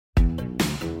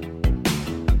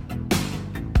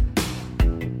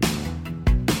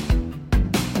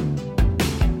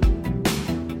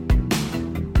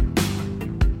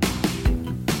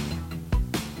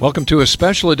Welcome to a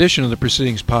special edition of the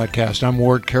Proceedings podcast. I'm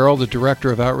Ward Carroll, the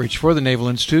Director of Outreach for the Naval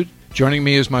Institute. Joining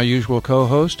me is my usual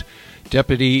co-host,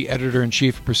 Deputy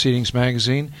Editor-in-Chief of Proceedings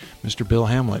Magazine, Mr. Bill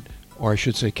Hamlet, or I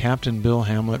should say Captain Bill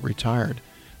Hamlet, retired.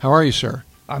 How are you, sir?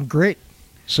 I'm great.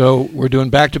 So we're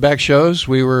doing back-to-back shows.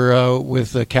 We were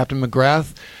with Captain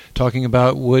McGrath talking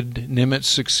about would Nimitz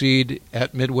succeed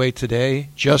at Midway today.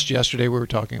 Just yesterday we were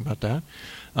talking about that.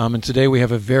 And today we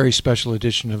have a very special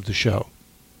edition of the show.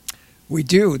 We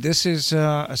do. This is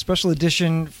a special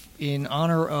edition in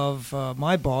honor of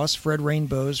my boss, Fred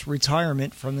Rainbow's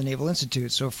retirement from the Naval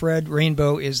Institute. So Fred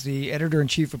Rainbow is the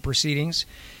editor-in-chief of Proceedings.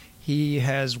 He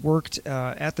has worked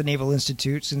at the Naval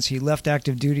Institute since he left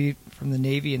active duty from the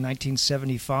Navy in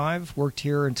 1975, worked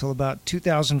here until about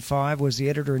 2005, was the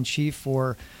editor-in-chief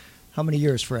for how many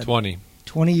years, Fred? 20.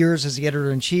 20 years as the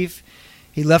editor-in-chief.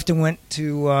 He left and went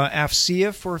to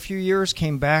AFCEA for a few years,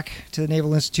 came back to the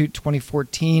Naval Institute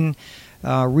 2014,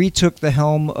 retook the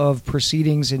helm of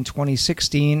Proceedings in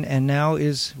 2016, and now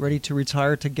is ready to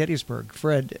retire to Gettysburg.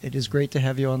 Fred, it is great to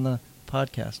have you on the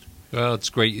podcast. Well, it's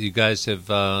great you guys have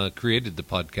created the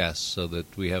podcast so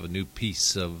that we have a new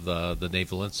piece of the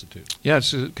Naval Institute. Yeah,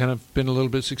 it's kind of been a little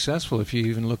bit successful if you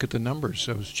even look at the numbers.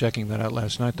 I was checking that out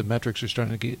last night. The metrics are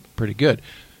starting to get pretty good.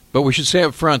 But we should say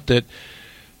up front that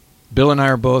Bill and I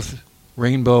are both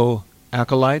Rainbow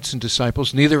acolytes and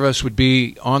disciples. Neither of us would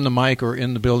be on the mic or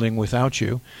in the building without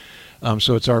you.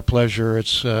 So it's our pleasure. It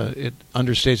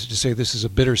understates it to say this is a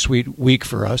bittersweet week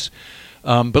for us.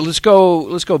 But let's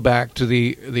go back to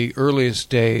the earliest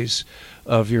days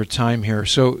of your time here.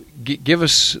 So give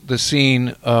us the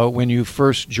scene when you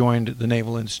first joined the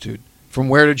Naval Institute. From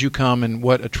where did you come, and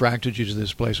what attracted you to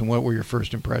this place, and what were your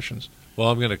first impressions? Well,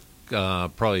 I'm going to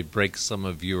probably break some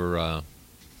of your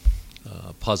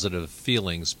positive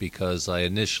feelings because I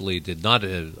initially did not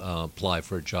apply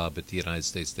for a job at the United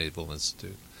States Naval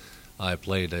Institute. I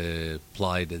applied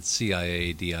at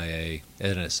CIA, DIA,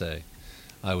 NSA.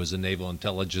 I was a naval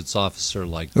intelligence officer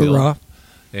like Bill. Hoorah.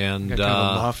 And Got kind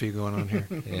of a mafia going on here.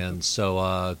 And so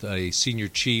a senior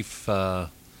chief,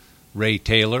 Ray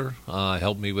Taylor,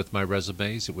 helped me with my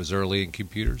resumes. It was early in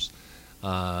computers.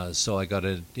 So I got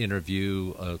an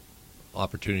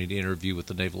opportunity to interview with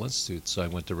the Naval Institute. So I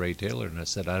went to Ray Taylor and I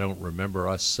said, I don't remember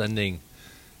us sending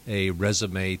a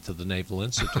resume to the Naval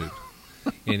Institute.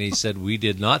 And he said, we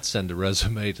did not send a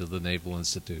resume to the Naval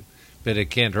Institute, but it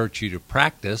can't hurt you to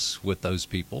practice with those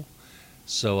people.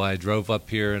 So I drove up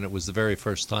here, and it was the very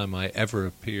first time I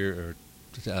ever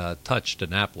touched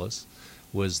Annapolis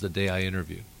was the day I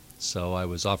interviewed. So I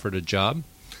was offered a job.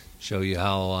 Show you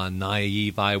how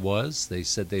naive I was. They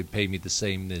said they'd pay me the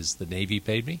same as the Navy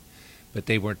paid me, but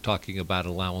they weren't talking about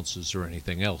allowances or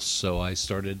anything else. So I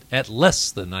started at less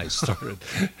than I started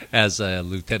as a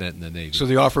lieutenant in the Navy. So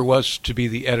the offer was to be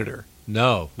the editor?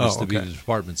 No, it was to be okay. the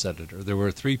department's editor. There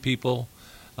were three people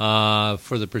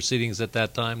for the Proceedings at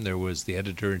that time. There was the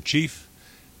editor-in-chief,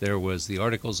 there was the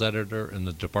articles editor, and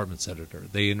the department's editor.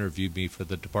 They interviewed me for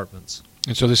the departments.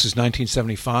 And so this is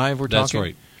 1975 we're That's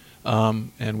talking?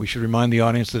 right. And we should remind the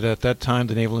audience that at that time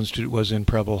the Naval Institute was in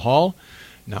Preble Hall,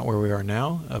 not where we are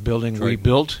now, a building we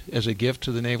built as a gift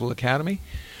to the Naval Academy.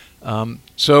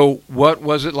 So what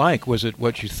was it like? Was it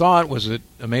what you thought? Was it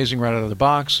amazing right out of the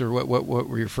box? Or what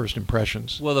were your first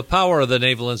impressions? Well, the power of the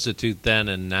Naval Institute then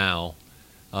and now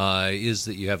is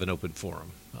that you have an open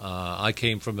forum. I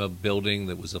came from a building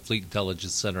that was a Fleet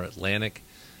Intelligence Center Atlantic.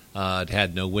 It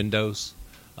had no windows.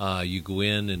 You go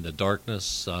in the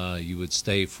darkness. You would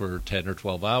stay for 10 or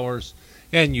 12 hours,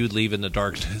 and you'd leave in the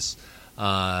darkness.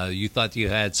 You thought you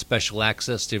had special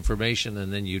access to information,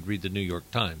 and then you'd read the New York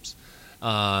Times.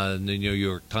 The New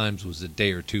York Times was a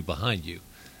day or two behind you.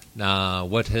 Now,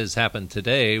 what has happened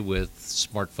today with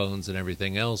smartphones and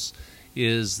everything else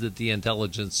is that the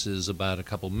intelligence is about a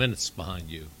couple minutes behind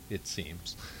you, it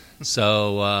seems.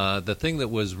 So the thing that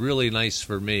was really nice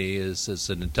for me is as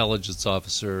an intelligence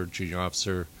officer, junior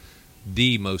officer,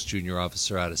 the most junior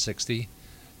officer out of 60,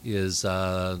 is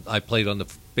I played on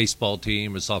the baseball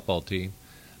team or softball team,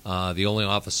 the only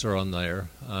officer on there.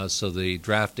 So the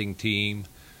drafting team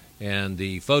and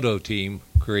the photo team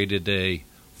created a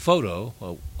photo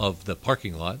of the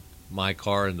parking lot, my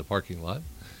car in the parking lot.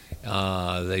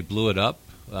 They blew it up.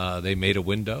 They made a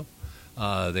window.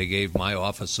 They gave my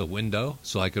office a window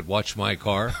so I could watch my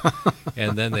car.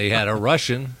 And then they had a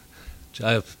Russian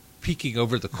peeking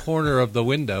over the corner of the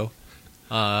window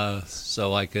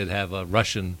so I could have a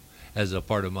Russian as a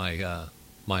part of my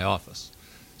my office.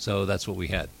 So that's what we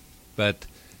had. But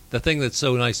the thing that's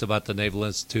so nice about the Naval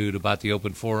Institute, about the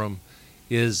open forum,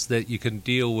 is that you can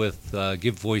deal with,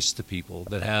 give voice to people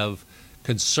that have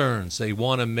concerns. They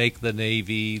want to make the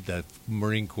Navy, the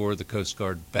Marine Corps, the Coast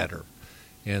Guard better.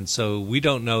 And so we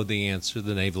don't know the answer.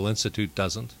 The Naval Institute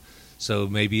doesn't. So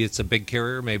maybe it's a big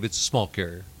carrier, maybe it's a small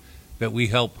carrier. But we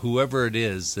help whoever it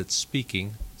is that's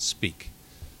speaking, speak.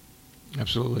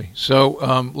 Absolutely. So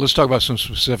let's talk about some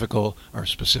specific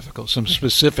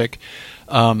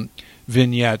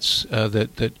vignettes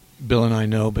that Bill and I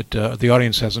know, but the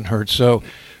audience hasn't heard. So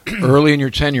early in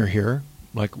your tenure here,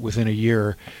 like within a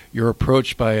year, you're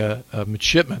approached by a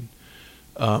midshipman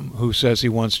who says he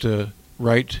wants to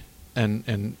write and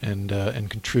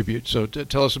contribute. So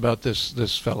tell us about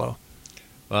this fellow.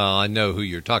 Well, I know who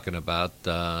you're talking about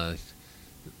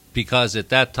because at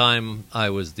that time I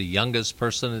was the youngest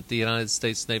person at the United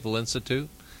States Naval Institute.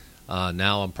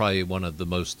 Now I'm probably one of the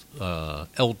most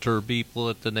elder people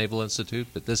at the Naval Institute.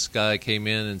 But this guy came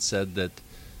in and said that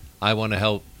I want to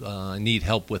help. I need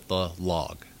help with the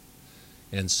log.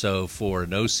 And so for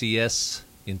an OCS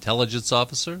intelligence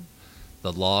officer,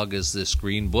 the log is this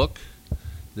green book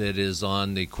that is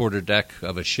on the quarterdeck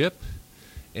of a ship,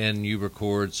 and you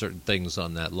record certain things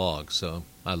on that log. So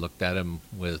I looked at him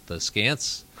with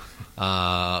askance,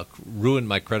 ruined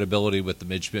my credibility with the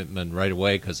midshipman right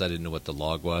away because I didn't know what the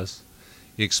log was.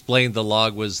 He explained the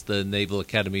log was the Naval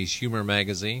Academy's humor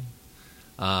magazine.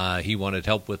 He wanted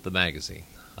help with the magazine.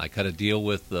 I cut a deal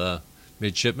with the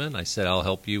midshipman. I said, I'll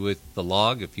help you with the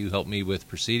log if you help me with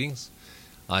proceedings.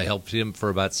 I helped him for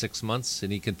about 6 months,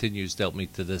 and he continues to help me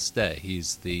to this day.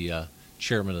 He's the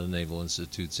chairman of the Naval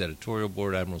Institute's editorial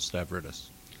board, Admiral Stavridis.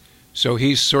 So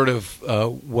he's sort of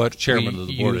what chairman of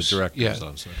the board of directors. Yeah.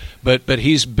 I'm sorry. But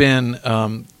he's been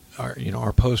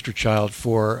our poster child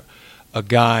for a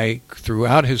guy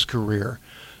throughout his career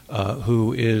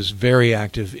who is very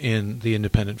active in the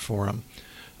independent forum,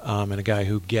 and a guy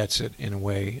who gets it in a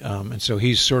way. And so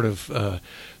he's sort of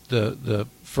the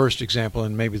first example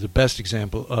and maybe the best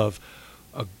example of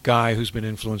a guy who's been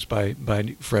influenced by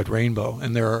Fred Rainbow.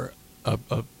 And there are a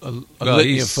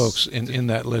litany of folks in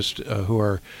that list who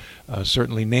are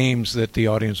certainly names that the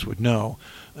audience would know,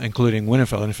 including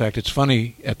Winnefeld. In fact, it's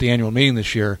funny, at the annual meeting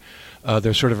this year,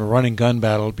 there's sort of a running gun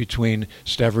battle between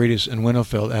Stavridis and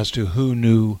Winnefeld as to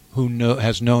who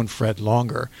has known Fred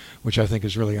longer, which I think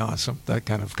is really awesome, that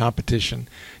kind of competition.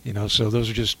 So those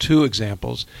are just two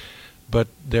examples, but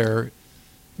they're,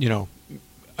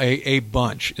 a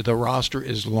bunch. The roster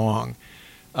is long.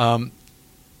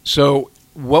 So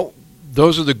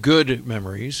those are the good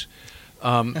memories.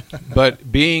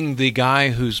 But being the guy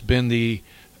who's been the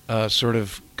sort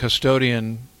of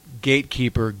custodian,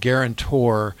 gatekeeper,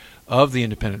 guarantor of the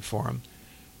independent forum,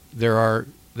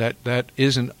 that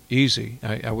isn't easy.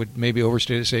 I would maybe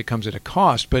overstate to say it comes at a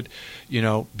cost, but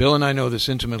Bill and I know this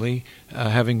intimately,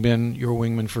 having been your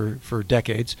wingman for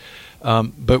decades.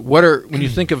 But when you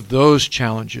think of those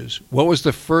challenges, what was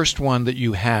the first one that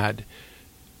you had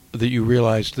that you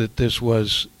realized that this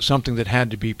was something that had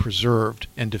to be preserved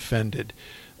and defended?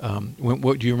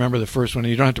 What do you remember the first one?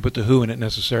 You don't have to put the who in it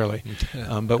necessarily,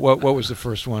 but what was the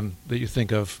first one that you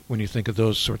think of when you think of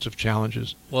those sorts of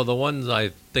challenges? Well, the ones I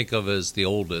think of as the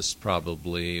oldest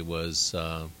probably was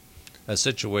a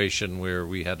situation where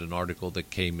we had an article that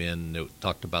came in that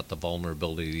talked about the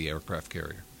vulnerability of the aircraft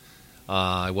carrier.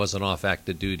 I wasn't off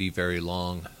active duty very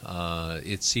long.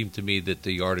 It seemed to me that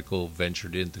the article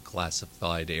ventured into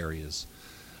classified areas.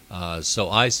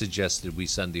 So I suggested we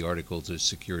send the article to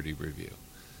security review.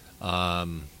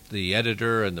 The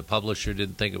editor and the publisher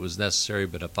didn't think it was necessary,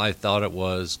 but if I thought it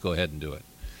was, go ahead and do it.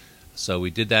 So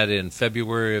we did that in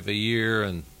February of a year,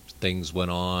 and things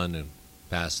went on and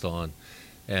passed on.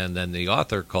 And then the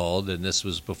author called, and this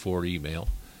was before email.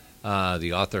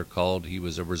 The author called. He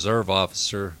was a reserve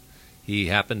officer. He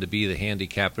happened to be the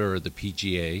handicapper of the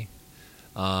PGA.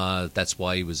 That's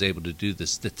why he was able to do the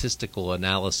statistical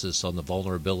analysis on the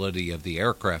vulnerability of the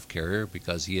aircraft carrier,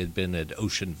 because he had been at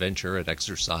Ocean Venture at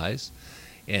exercise,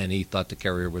 and he thought the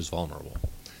carrier was vulnerable.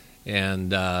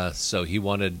 And so he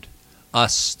wanted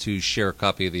us to share a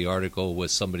copy of the article with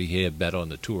somebody he had met on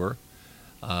the tour,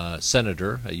 a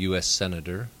U.S.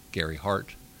 Senator, Gary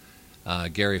Hart.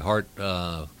 Gary Hart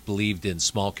believed in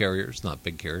small carriers, not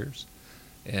big carriers.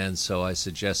 And so I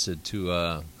suggested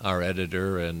to our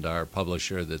editor and our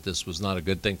publisher that this was not a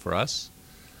good thing for us,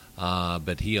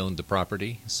 but he owned the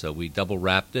property. So we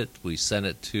double-wrapped it. We sent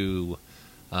it to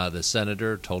the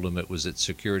senator, told him it was at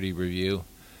security review,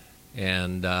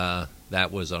 and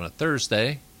that was on a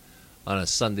Thursday. On a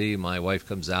Sunday, my wife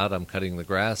comes out, I'm cutting the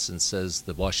grass, and says,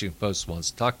 the Washington Post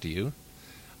wants to talk to you.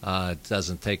 It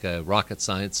doesn't take a rocket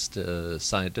scientist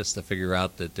to figure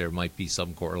out that there might be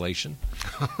some correlation.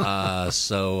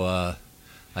 So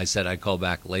I said I'd call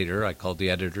back later. I called the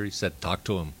editor. He said, talk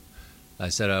to him. I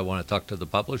said, I want to talk to the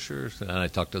publisher. And I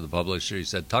talked to the publisher. He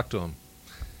said, talk to him.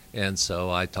 And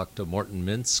so I talked to Morton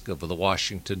Minsk of the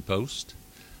Washington Post.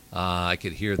 I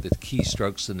could hear the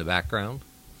keystrokes in the background.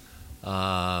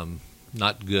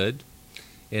 Not good.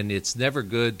 And it's never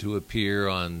good to appear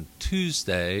on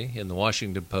Tuesday in the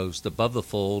Washington Post above the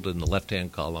fold in the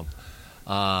left-hand column.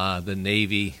 The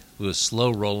Navy was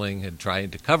slow rolling and trying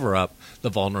to cover up the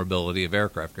vulnerability of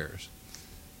aircraft carriers.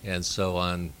 And so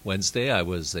on Wednesday, I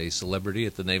was a celebrity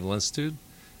at the Naval Institute.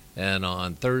 And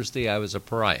on Thursday, I was a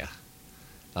pariah.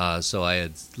 So I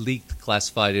had leaked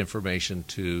classified information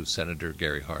to Senator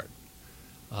Gary Hart.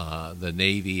 The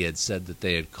Navy had said that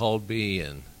they had called me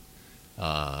and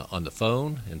on the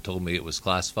phone and told me it was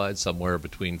classified somewhere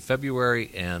between February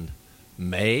and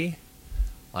May.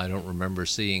 I don't remember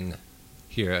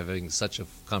having such a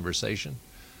conversation.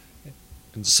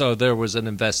 And so there was an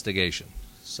investigation.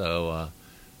 So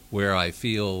where I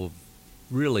feel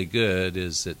really good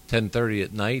is at 10:30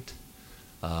 at night,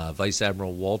 Vice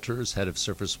Admiral Walters, head of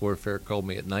surface warfare, called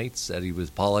me at night, said he was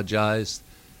apologized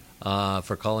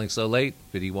for calling so late,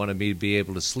 but he wanted me to be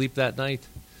able to sleep that night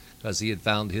because he had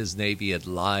found his Navy had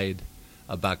lied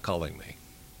about calling me.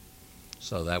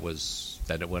 So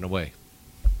then it went away.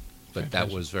 But Fantastic.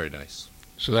 That was very nice.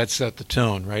 So that set the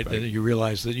tone, right? That you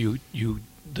realized that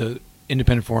the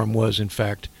independent forum was in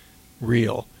fact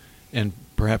real, and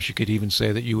perhaps you could even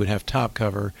say that you would have top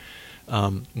cover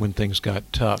when things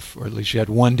got tough, or at least you had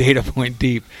one data point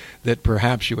deep that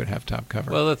perhaps you would have top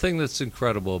cover. Well, the thing that's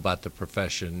incredible about the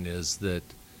profession is that,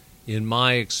 in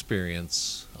my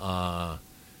experience,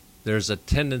 there's a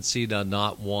tendency to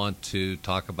not want to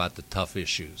talk about the tough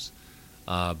issues.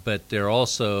 But there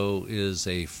also is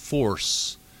a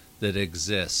force that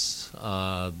exists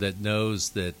that knows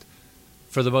that,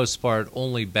 for the most part,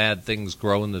 only bad things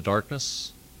grow in the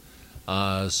darkness.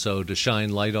 So to shine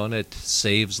light on it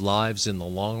saves lives in the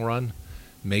long run,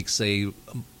 makes a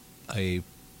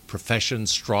profession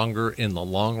stronger in the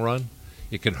long run.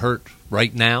 It can hurt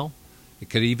right now. It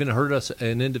could even hurt us,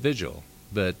 an individual.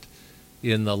 But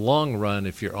in the long run,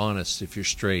 if you're honest, if you're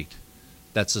straight,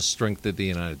 that's a strength of the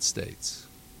United States.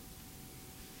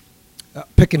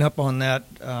 Picking up on that,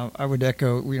 I would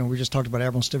echo, we just talked about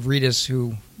Admiral Stavridis,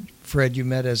 who, Fred, you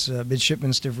met as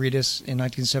Midshipman Stavridis in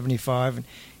 1975. And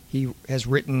he has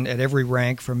written at every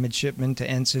rank from midshipman to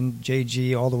ensign,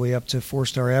 JG, all the way up to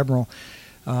four-star admiral.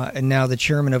 And now the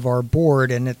chairman of our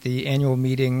board. And at the annual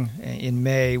meeting in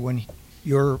May, when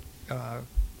your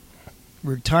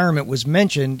retirement was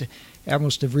mentioned,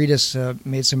 Admiral Stavridis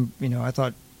made some, I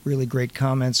thought, really great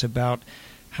comments about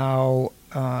how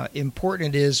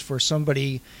important it is for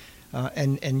somebody,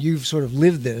 and you've sort of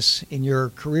lived this in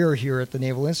your career here at the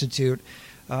Naval Institute,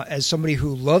 as somebody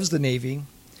who loves the Navy,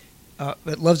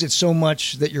 but loves it so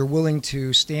much that you're willing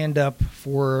to stand up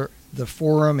for the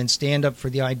forum and stand up for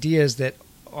the ideas that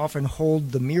often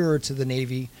hold the mirror to the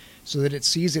Navy so that it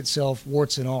sees itself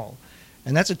warts and all.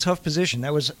 And that's a tough position.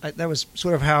 That was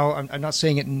sort of how, I'm not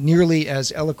saying it nearly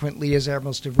as eloquently as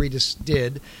Admiral Stavridis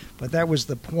did, but that was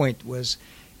the point, was,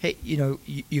 hey,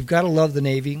 you've got to love the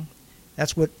Navy.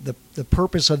 That's what the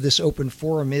purpose of this open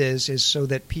forum is so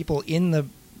that people in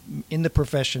the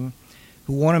profession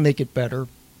who want to make it better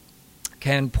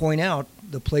can point out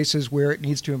the places where it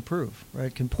needs to improve,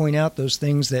 right? Can point out those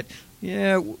things that,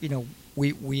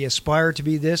 we aspire to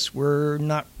be this, we're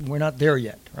not there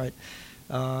yet, right?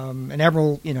 And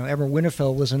Admiral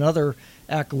Winnefeld was another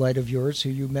acolyte of yours who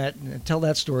you met. And tell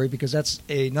that story, because that's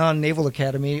a non-Naval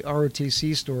Academy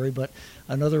ROTC story, but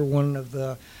another one of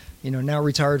the, now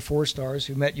retired four-stars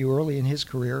who met you early in his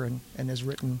career and has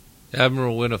written.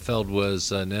 Admiral Winnefeld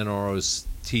was an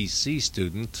NROTC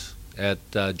student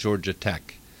at Georgia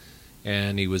Tech,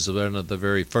 and he was one of the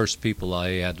very first people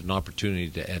I had an opportunity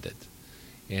to edit.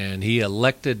 And he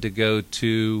elected to go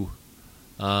to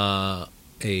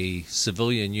a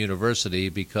civilian university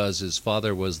because his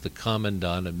father was the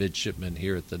commandant of midshipmen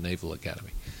here at the Naval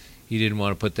Academy. He didn't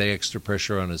want to put the extra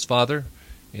pressure on his father,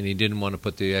 and he didn't want to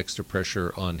put the extra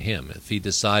pressure on him. If he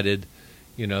decided,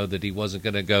 that he wasn't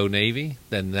going to go Navy,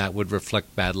 then that would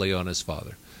reflect badly on his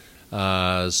father.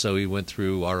 So he went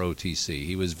through ROTC.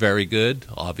 He was very good,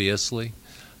 obviously,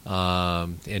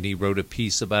 and he wrote a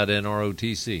piece about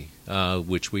NROTC,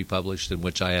 which we published and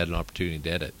which I had an opportunity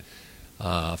to edit.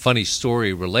 Funny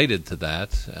story related to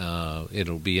that,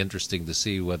 it'll be interesting to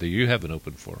see whether you have an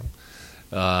open forum,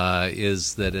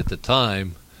 is that at the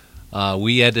time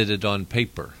we edited on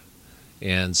paper.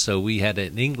 And so we had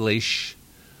an English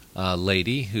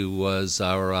lady who was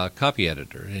our copy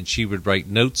editor, and she would write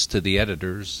notes to the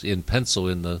editors in pencil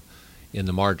in the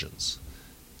margins.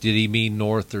 Did he mean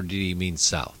north or did he mean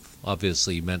south?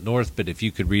 obviously meant north, but if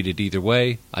you could read it either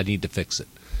way, I need to fix it.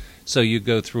 So you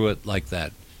go through it like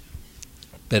that.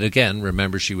 But again,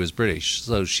 remember, she was British,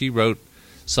 so she wrote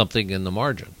something in the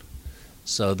margin.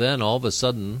 So then all of a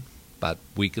sudden, about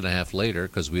a week and a half later,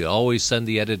 because we always send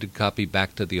the edited copy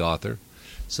back to the author,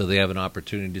 so they have an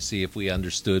opportunity to see if we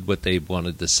understood what they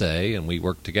wanted to say, and we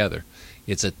work together.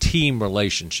 It's a team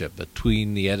relationship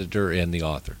between the editor and the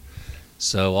author.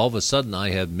 So all of a sudden,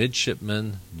 I have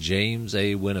Midshipman James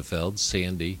A. Winnefeld,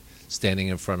 Sandy, standing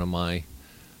in front of my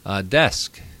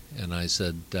desk. And I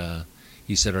said,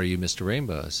 he said, "Are you Mr.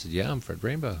 Rainbow?" I said, "Yeah, I'm Fred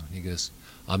Rainbow." And he goes,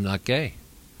 "I'm not gay."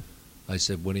 I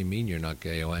said, "What do you mean you're not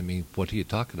gay?" "Oh, I mean, what are you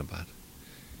talking about?"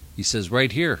 He says,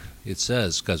 "Right here, it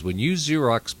says, because when you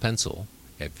Xerox pencil,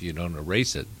 if you don't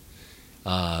erase it,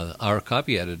 our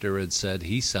copy editor had said,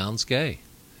 he sounds gay.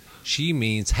 She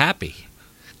means happy,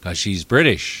 because she's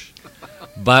British.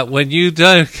 But when you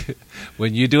do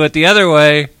it the other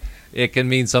way, it can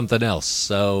mean something else."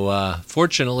 So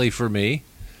fortunately for me,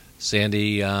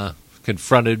 Sandy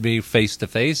confronted me face to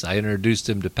face. I introduced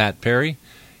him to Pat Perry,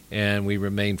 and we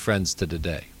remain friends to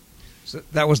today. So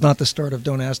that was not the start of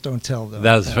Don't Ask, Don't Tell,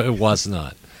 though. It was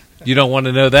not. You don't want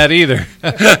to know that either.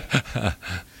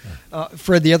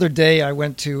 Fred, the other day I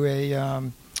went to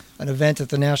an event at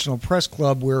the National Press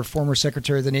Club where former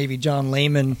Secretary of the Navy John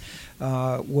Lehman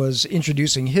was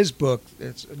introducing his book.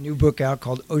 It's a new book out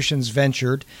called Oceans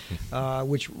Ventured,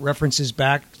 which references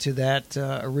back to that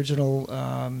original,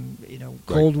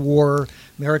 Cold War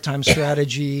maritime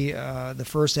strategy, the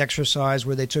first exercise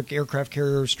where they took aircraft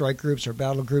carrier strike groups or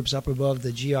battle groups up above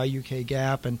the GI-UK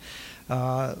gap. And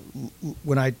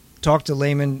when I talked to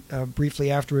Lehman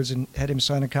briefly afterwards and had him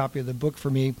sign a copy of the book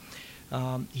for me,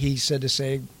 he said to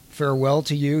say farewell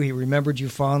to you. He remembered you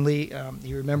fondly.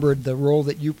 He remembered the role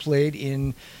that you played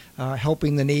in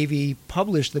helping the Navy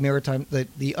publish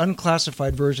the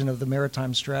unclassified version of the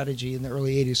maritime strategy in the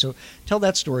early 80s. So tell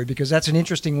that story, because that's an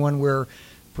interesting one where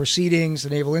Proceedings, the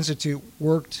Naval Institute,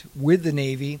 worked with the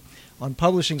Navy on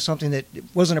publishing something that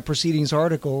wasn't a Proceedings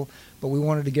article, but we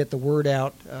wanted to get the word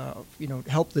out,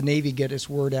 help the Navy get its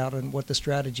word out on what the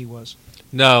strategy was.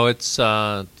 No, it's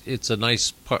a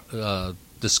nice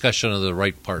discussion of the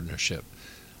right partnership.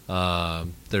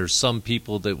 There's some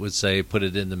people that would say, put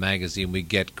it in the magazine, we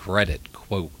get credit,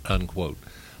 quote, unquote.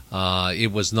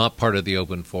 It was not part of the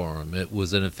open forum. It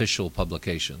was an official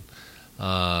publication.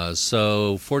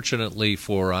 So fortunately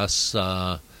for us,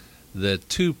 the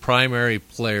two primary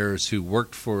players who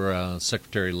worked for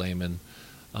Secretary Lehman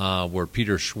were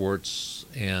Peter Schwartz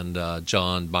and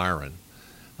John Byron.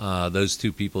 Those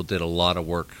two people did a lot of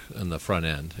work in the front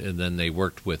end, and then they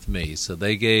worked with me. So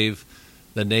they gave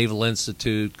the Naval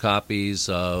Institute copies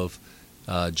of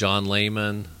John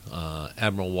Lehman,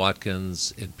 Admiral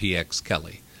Watkins, and P.X.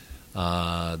 Kelly.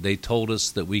 They told us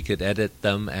that we could edit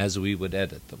them as we would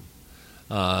edit them.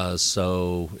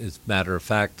 So, as a matter of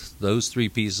fact, those three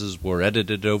pieces were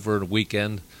edited over a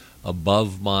weekend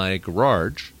above my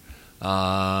garage,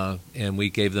 and we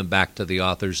gave them back to the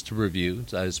authors to review,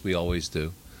 as we always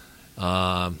do.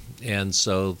 And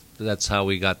so that's how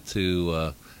we got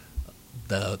to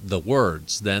the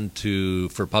words. Then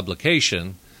for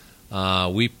publication,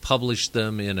 we published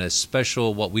them in a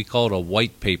special, what we called a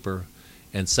white paper,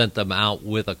 and sent them out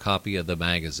with a copy of the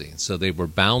magazine. So they were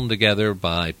bound together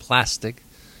by plastic,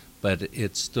 but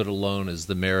it stood alone as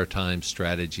the Maritime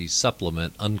Strategy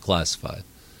Supplement, unclassified.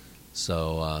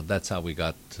 So that's how we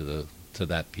got to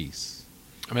that piece.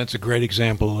 I mean, it's a great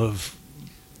example of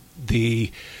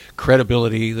the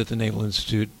credibility that the Naval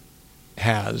Institute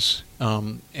has,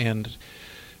 and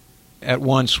at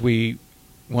once we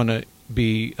want to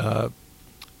be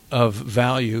of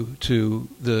value to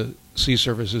the sea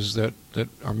services that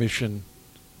our mission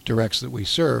directs that we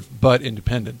serve, but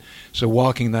independent. So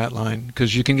walking that line,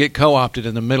 because you can get co-opted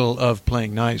in the middle of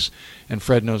playing nice, and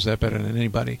Fred knows that better than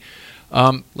anybody.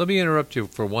 Let me interrupt you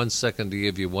for 1 second to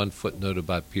give you one footnote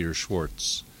about Peter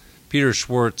Schwartz. Peter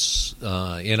Schwartz,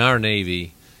 in our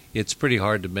Navy, it's pretty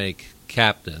hard to make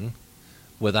captain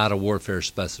without a warfare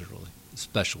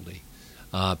specialty.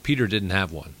 Peter didn't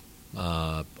have one.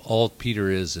 All Peter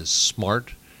is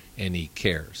smart, and he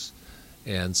cares.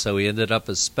 And so he ended up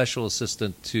as special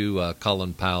assistant to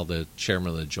Colin Powell, the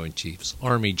chairman of the Joint Chiefs,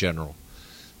 Army General.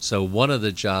 So one of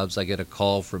the jobs, I get a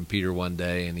call from Peter one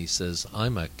day, and he says,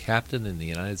 "I'm a captain in the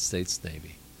United States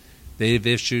Navy. They've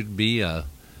issued me a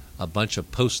bunch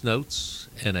of post notes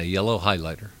and a yellow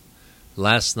highlighter.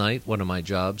 Last night, one of my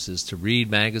jobs is to read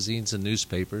magazines and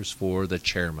newspapers for the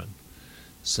chairman.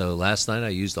 So last night I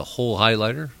used a whole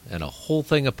highlighter and a whole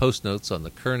thing of post notes on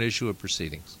the current issue of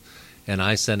Proceedings. And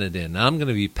I sent it in. Now, I'm going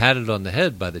to be patted on the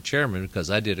head by the chairman because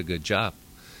I did a good job."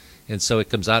 And so it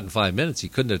comes out in 5 minutes. He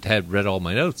couldn't have had read all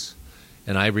my notes.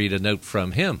 And I read a note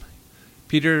from him.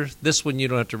 Peter, this one you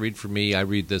don't have to read from me. I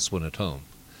read this one at home.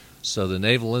 So the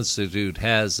Naval Institute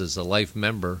has as a life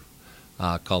member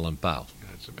Colin Powell.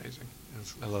 That's amazing.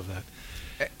 I love that.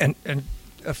 And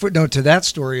a footnote to that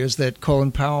story is that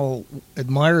Colin Powell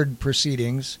admired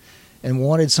Proceedings and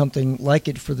wanted something like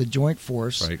it for the Joint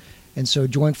Force. Right. And so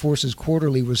Joint Forces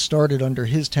Quarterly was started under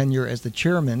his tenure as the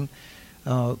chairman,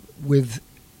 with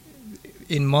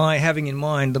having in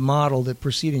mind the model that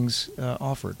Proceedings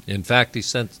offered. In fact, he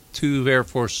sent 2 Air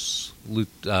Force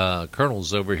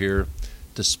colonels over here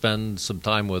to spend some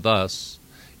time with us.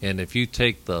 And if you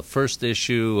take the first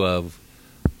issue of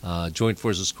Joint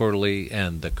Forces Quarterly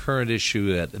and the current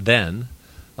issue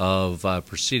of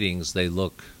Proceedings, they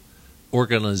look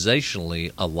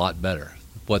organizationally a lot better.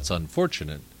 What's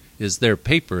unfortunate is their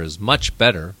paper is much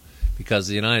better because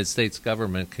the United States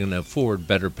government can afford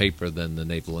better paper than the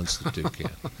Naval Institute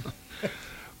can.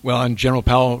 Well, and General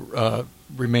Powell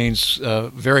remains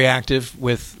very active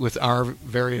with our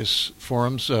various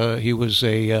forums. He was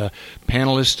a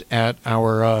panelist at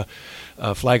our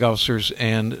Flag Officers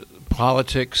and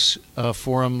Politics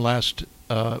forum last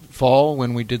fall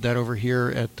when we did that over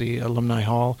here at the Alumni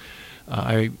Hall.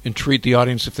 I entreat the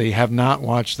audience, if they have not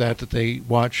watched that they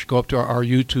go up to our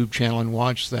YouTube channel and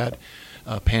watch that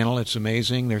panel. It's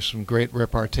amazing. There's some great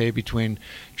repartee between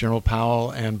General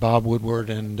Powell and Bob Woodward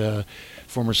and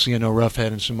former CNO Roughhead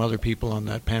and some other people on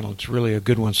that panel. It's really a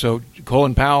good one. So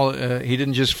Colin Powell, he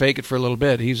didn't just fake it for a little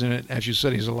bit. He's in it, as you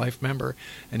said, he's a life member,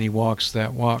 and he walks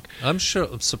that walk. I'm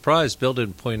surprised Bill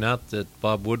didn't point out that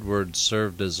Bob Woodward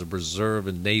served as a reserve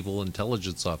and naval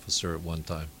intelligence officer at one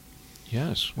time.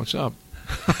 Yes, what's up?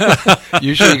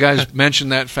 Usually you guys mention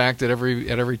that fact at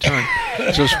every turn.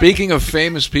 So speaking of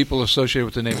famous people associated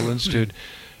with the Naval Institute,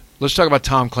 let's talk about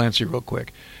Tom Clancy real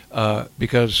quick,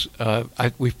 because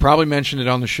we've probably mentioned it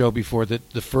on the show before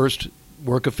that the first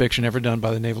work of fiction ever done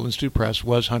by the Naval Institute Press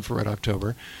was Hunt for Red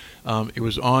October. It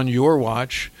was on your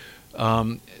watch.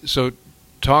 So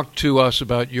talk to us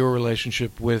about your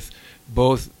relationship with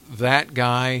both that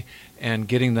guy and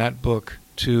getting that book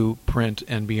to print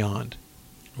and beyond.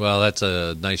 Well, that's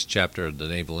a nice chapter of the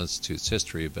Naval Institute's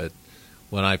history, but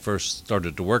when I first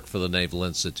started to work for the Naval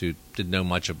Institute, didn't know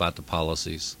much about the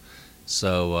policies.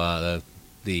 So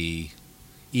the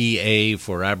EA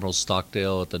for Admiral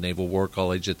Stockdale at the Naval War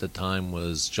College at the time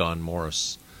was John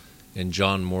Morris. And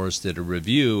John Morris did a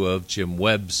review of Jim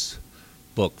Webb's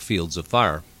book, Fields of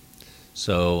Fire.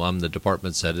 So I'm the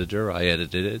department's editor. I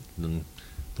edited it and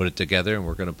put it together, and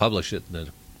we're going to publish it in the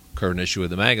current issue of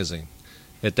the magazine.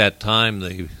 At that time,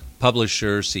 the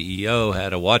publisher, CEO,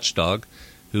 had a watchdog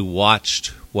who watched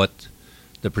what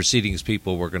the Proceedings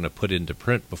people were going to put into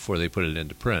print before they put it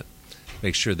into print,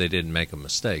 make sure they didn't make a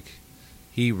mistake.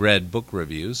 He read book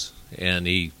reviews, and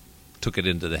he took it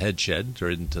into the head shed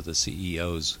or into the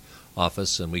CEO's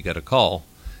office, and we got a call.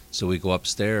 So we go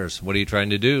upstairs. What are you trying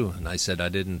to do? And I said, I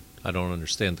don't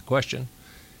understand the question.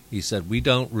 He said, we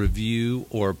don't review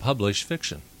or publish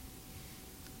fiction.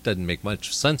 Doesn't make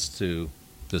much sense to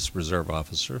this reserve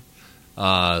officer.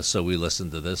 So we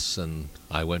listened to this, and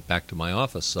I went back to my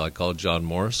office. So I called John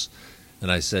Morris,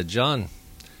 and I said, John,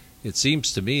 it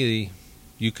seems to me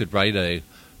you could write a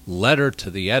letter to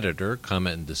the editor,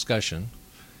 comment and discussion,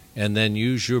 and then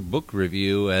use your book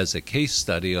review as a case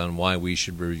study on why we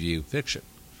should review fiction.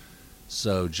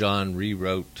 So John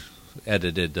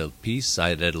edited the piece,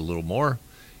 I edited a little more,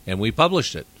 and we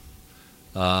published it.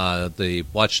 The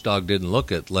watchdog didn't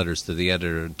look at letters to the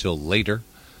editor until later.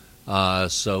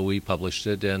 So we published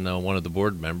it, and one of the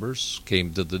board members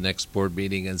came to the next board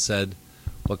meeting and said,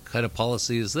 what kind of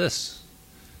policy is this?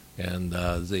 And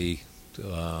the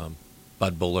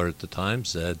Bud Buller at the time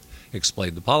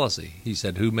explained the policy. He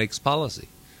said, who makes policy?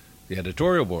 The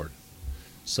editorial board.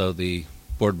 So the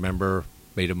board member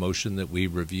made a motion that we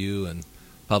review and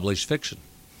publish fiction.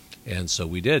 And so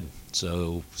we did.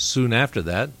 So soon after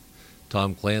that,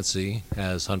 Tom Clancy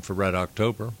has Hunt for Red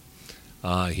October.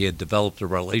 He had developed a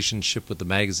relationship with the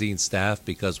magazine staff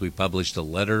because we published a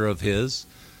letter of his,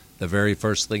 the very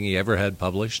first thing he ever had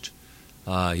published.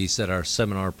 He said our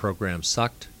seminar program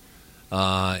sucked,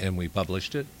 and we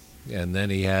published it. And then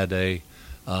he had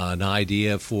an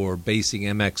idea for basing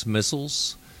MX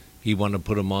missiles. He wanted to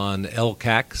put them on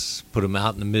LCACs, put them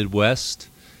out in the Midwest,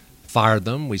 fired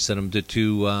them. We sent them to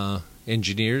 2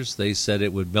 engineers. They said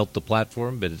it would melt the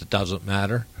platform, but it doesn't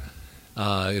matter.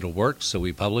 It'll work, so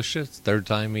we published it. Third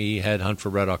time he had Hunt for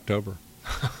Red October.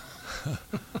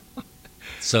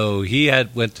 So he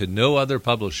went to no other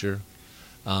publisher,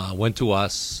 went to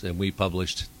us, and we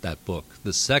published that book.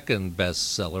 The second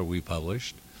bestseller we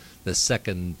published, The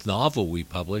second novel we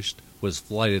published was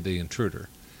Flight of the Intruder.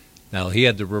 Now, he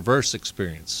had the reverse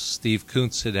experience. Steve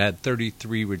Kuntz had had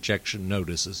 33 rejection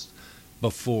notices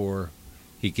before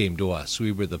he came to us.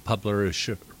 We were the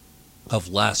publisher of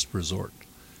last resort.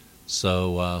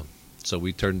 So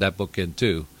we turned that book in,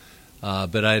 too.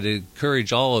 But I'd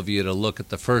encourage all of you to look at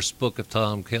the first book of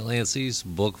Tom Clancy's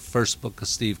first book of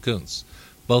Steve Kuntz.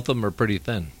 Both of them are pretty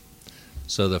thin.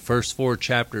 So the first 4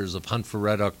 chapters of Hunt for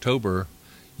Red October,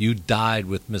 you died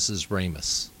with Mrs.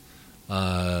 Ramus.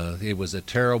 It was a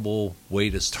terrible way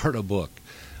to start a book.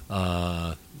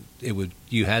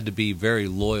 You had to be very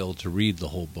loyal to read the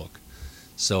whole book.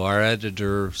 So our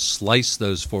editor sliced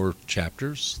those 4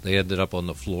 chapters. They ended up on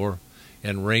the floor.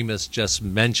 And Ramus just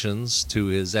mentions to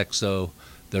his XO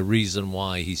the reason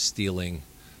why he's stealing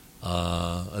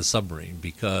a submarine,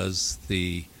 because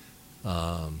the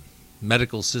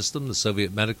medical system, the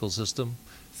Soviet medical system,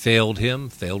 failed him,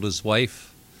 failed his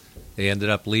wife. They ended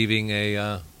up leaving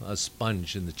a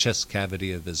sponge in the chest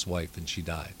cavity of his wife, and she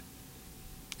died.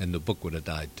 And the book would have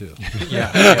died, too.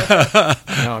 Yeah.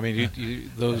 No, I mean,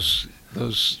 those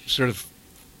sort of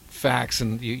facts,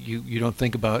 and you don't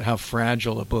think about how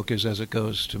fragile a book is as it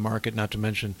goes to market, not to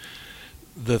mention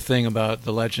the thing about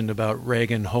the legend about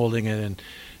Reagan holding it,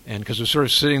 and because it was sort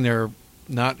of sitting there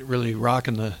not really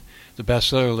rocking the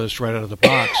bestseller list right out of the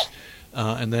box,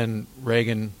 and then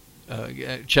Reagan,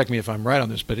 check me if I'm right on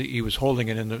this, but he was holding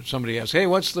it, and somebody asked, "Hey,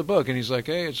 what's the book?" And he's like,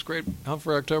 "Hey, it's great, Hunt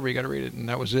for October, you got to read it," and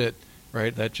that was it,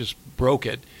 right? That just broke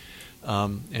it,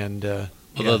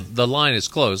 Well, the line is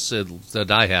close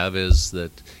that I have is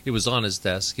that it was on his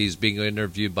desk. He's being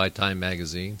interviewed by Time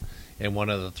Magazine, and one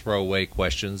of the throwaway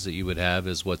questions that you would have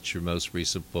is, "What's your most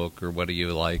recent book?" or "What do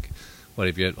you like?" "What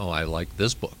have you?" "Oh, I like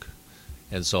this book."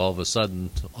 And so all of a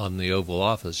sudden, on the Oval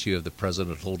Office, you have the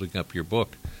president holding up your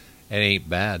book. It ain't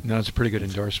bad. No, it's a pretty good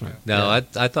endorsement. Now, yeah.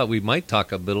 I thought we might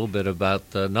talk a little bit about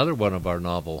another one of our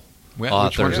novel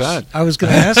authors. Which one's that? I was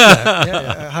going to ask that.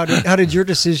 Yeah. How did your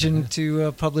decision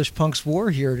to publish Punk's War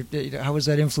here, how was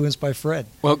that influenced by Fred?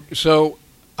 Well, so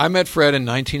I met Fred in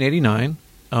 1989.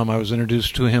 I was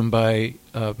introduced to him by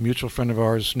a mutual friend of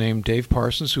ours named Dave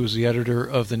Parsons, who was the editor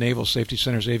of the Naval Safety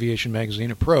Center's aviation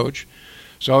magazine, Approach.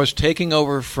 So I was taking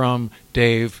over from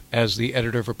Dave as the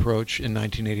editor of Approach in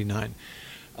 1989.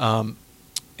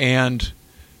 And,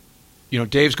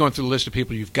 Dave's going through the list of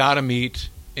people you've got to meet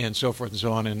and so forth and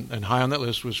so on, and high on that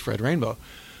list was Fred Rainbow.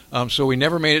 So we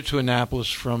never made it to Annapolis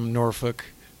from Norfolk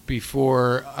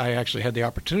before I actually had the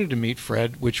opportunity to meet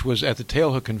Fred, which was at the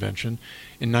Tailhook Convention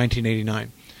in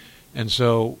 1989. And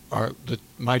so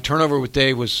my turnover with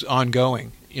Dave was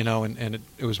ongoing, and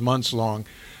it was months long.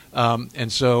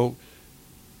 And so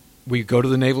we go to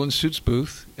the Naval Institute's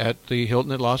booth at the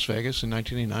Hilton at Las Vegas in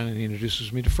 1989, and he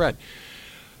introduces me to Fred.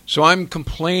 So I'm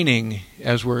complaining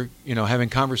as we're, having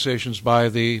conversations by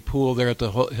the pool there at the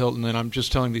Hilton, and I'm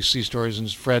just telling these sea stories,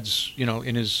 and Fred's,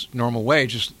 in his normal way,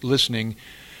 just listening.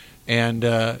 And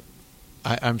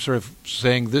I'm sort of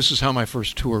saying, this is how my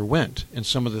first tour went, and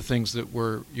some of the things that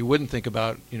you wouldn't think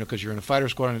about, because you're in a fighter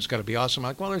squad and it's got to be awesome. I'm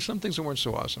like, well, there's some things that weren't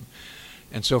so awesome,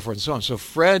 and so forth and so on. So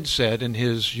Fred said, in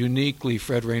his uniquely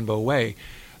Fred Rainbow way,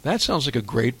 that sounds like a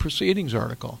great Proceedings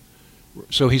article.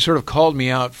 So he sort of called me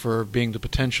out for being the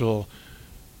potential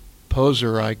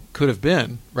poser I could have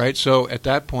been, right? So at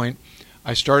that point,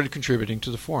 I started contributing to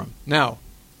the forum. Now,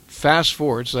 fast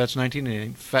forward, so that's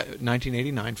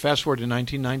 1989, fast forward to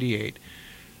 1998.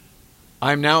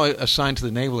 I'm now assigned to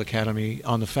the Naval Academy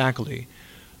on the faculty.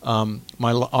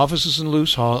 My office is in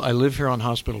Luce Hall. I live here on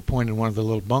Hospital Point in one of the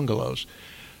little bungalows.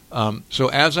 So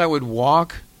as I would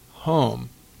walk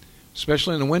home,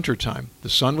 especially in the wintertime, the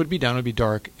sun would be down, it would be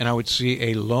dark, and I would see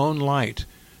a lone light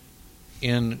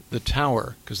in the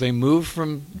tower, because they moved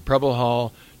from Preble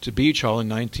Hall to Beach Hall in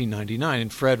 1999,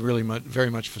 and Fred really very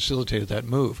much facilitated that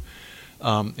move,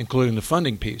 including the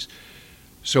funding piece.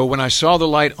 So when I saw the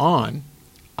light on,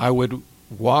 I would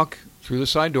walk through the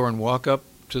side door and walk up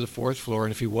to the 4th floor,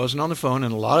 and if he wasn't on the phone,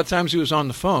 and a lot of times he was on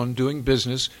the phone doing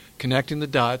business, connecting the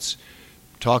dots,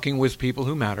 talking with people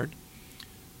who mattered,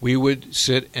 we would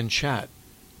sit and chat.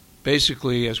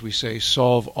 Basically, as we say,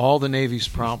 solve all the Navy's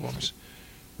problems,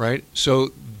 right?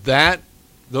 So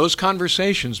those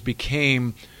conversations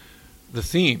became the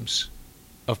themes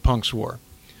of Punk's War.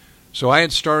 So I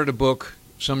had started a book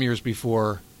some years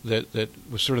before that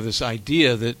was sort of this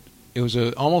idea that it was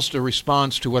almost a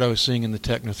response to what I was seeing in the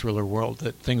techno-thriller world,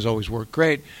 that things always worked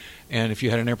great, and if you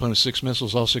had an airplane with 6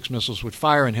 missiles, all 6 missiles would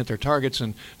fire and hit their targets,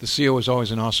 and the CO was always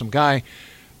an awesome guy.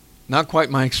 Not quite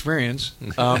my experience,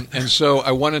 and so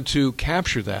I wanted to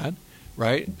capture that,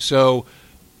 right? So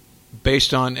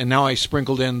based on, and now I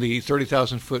sprinkled in the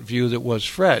 30,000-foot view that was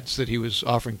Fred's that he was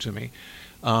offering to me.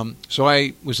 So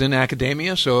I was in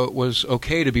academia, so it was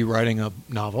okay to be writing a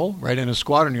novel, right? In a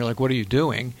squadron, you're like, what are you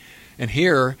doing? And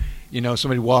here,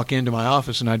 somebody would walk into my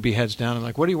office and I'd be heads down and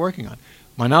like, what are you working on?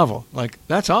 My novel. Like,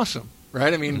 that's awesome,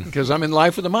 right? I mean, because I'm in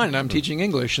Life with the Mind and I'm teaching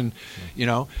English and,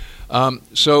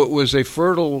 so it was a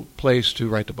fertile place to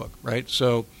write the book, right?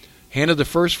 So handed the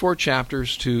first 4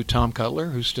 chapters to Tom Cutler,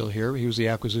 who's still here. He was the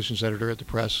acquisitions editor at the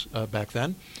press back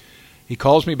then. He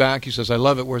calls me back. He says, I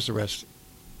love it. Where's the rest?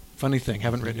 Funny thing,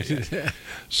 haven't written it yet.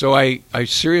 So I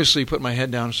seriously put my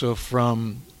head down. So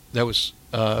that was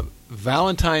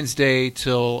Valentine's Day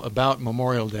till about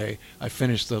Memorial Day, I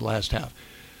finished the last half.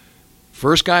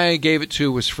 First guy I gave it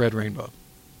to was Fred Rainbow.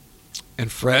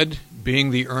 And Fred,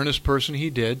 being the earnest person he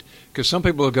did, because some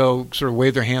people will go sort of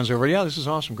wave their hands over, yeah, this is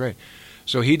awesome, great.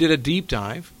 So he did a deep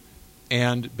dive,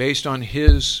 and based on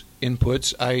his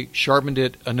inputs, I sharpened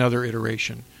it another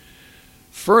iteration.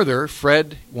 Further,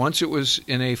 Fred, once it was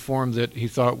in a form that he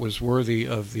thought was worthy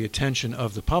of the attention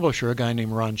of the publisher, a guy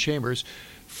named Ron Chambers,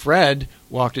 Fred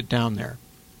walked it down there.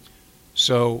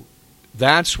 So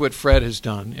that's what Fred has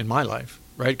done in my life,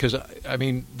 right? Because, I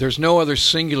mean, there's no other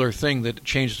singular thing that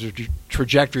changed the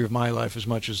trajectory of my life as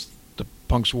much as the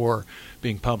Punk's War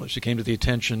being published. It came to the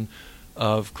attention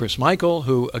of Chris Michael,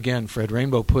 who, again, Fred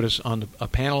Rainbow put us on a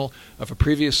panel of a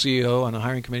previous CEO on a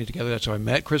hiring committee together. That's how I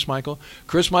met Chris Michael.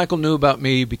 Chris Michael knew about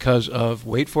me because of,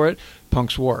 wait for it,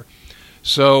 Punk's War.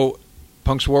 So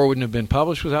Punk's War wouldn't have been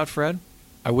published without Fred.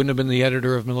 I wouldn't have been the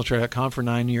editor of military.com for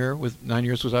 9 years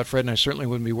without Fred, and I certainly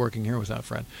wouldn't be working here without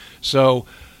Fred. So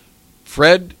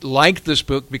Fred liked this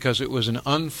book because it was an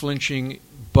unflinching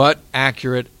but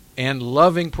accurate and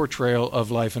loving portrayal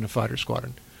of life in a fighter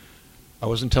squadron. I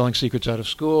wasn't telling secrets out of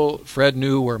school. Fred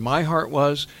knew where my heart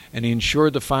was, and he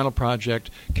ensured the final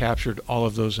project captured all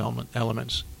of those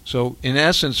elements. So, in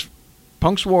essence,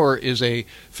 Punk's War is a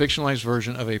fictionalized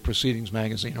version of a Proceedings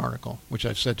magazine article, which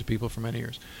I've said to people for many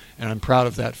years, and I'm proud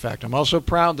of that fact. I'm also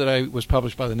proud that I was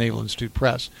published by the Naval Institute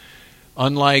Press.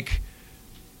 Unlike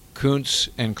Kuntz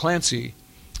and Clancy,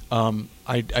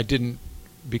 I didn't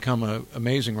become an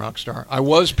amazing rock star. I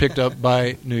was picked up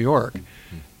by New York.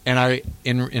 And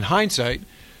in hindsight,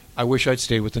 I wish I'd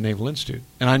stayed with the Naval Institute.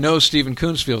 And I know Stephen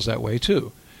Kuntz feels that way,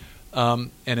 too.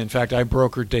 And in fact, I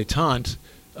brokered détente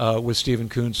with Stephen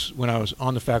Kuntz when I was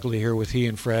on the faculty here with he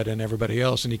and Fred and everybody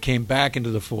else. And he came back into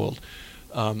the fold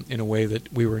in a way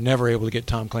that we were never able to get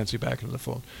Tom Clancy back into the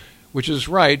fold. Which is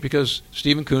right, because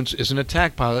Stephen Kuntz is an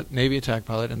attack pilot, Navy attack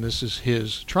pilot, and this is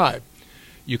his tribe.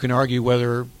 You can argue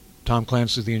whether Tom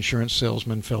Clancy, the insurance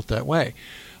salesman, felt that way.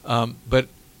 But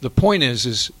the point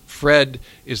is Fred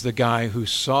is the guy who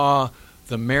saw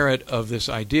the merit of this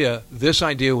idea. This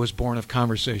idea was born of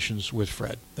conversations with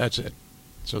Fred. That's it.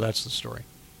 So that's the story.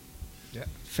 Yeah,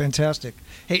 fantastic.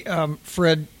 Hey,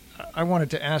 Fred, I wanted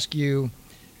to ask you,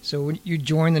 so when you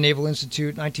joined the Naval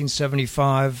Institute in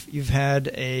 1975, you've had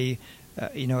a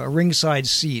ringside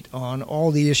seat on all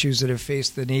the issues that have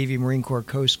faced the Navy, Marine Corps,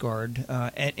 Coast Guard,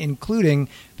 including,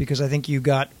 because I think you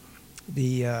got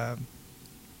the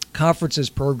conferences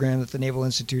program that the Naval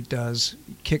Institute does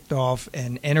kicked off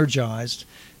and energized.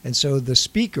 And so the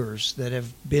speakers that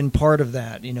have been part of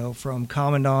that, from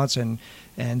commandants and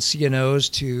CNOs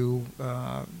to,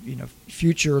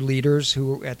 future leaders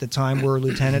who at the time were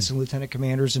lieutenants and lieutenant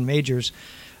commanders and majors.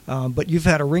 But you've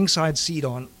had a ringside seat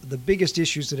on the biggest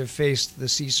issues that have faced the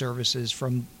sea services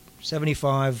from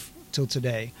 75 till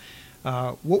today.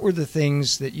 What were the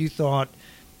things that you thought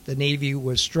the Navy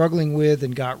was struggling with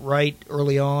and got right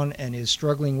early on and is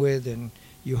struggling with, and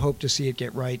you hope to see it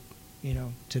get right,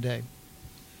 today?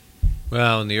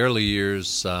 Well, in the early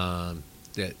years, the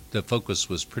focus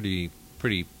was pretty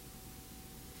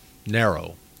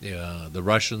narrow. The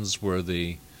Russians were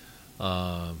the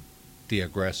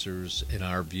aggressors, in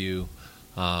our view,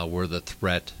 were the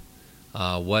threat.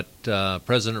 What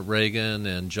President Reagan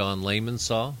and John Lehman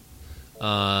saw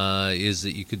is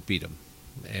that you could beat them.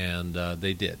 And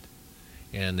they did.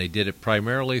 And they did it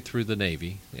primarily through the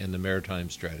Navy and the maritime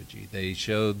strategy. They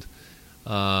showed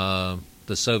the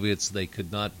Soviets they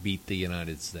could not beat the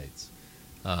United States.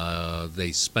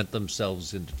 They spent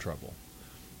themselves into trouble.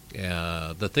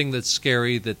 The thing that's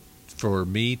scary that for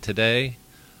me today,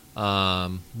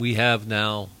 we have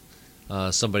now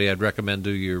somebody I'd recommend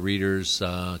to your readers,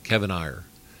 Kevin Iyer.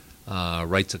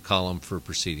 Writes a column for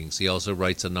Proceedings. He also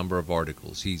writes a number of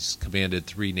articles. He's commanded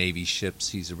 3 Navy ships.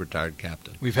 He's a retired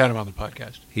captain. We've had him on the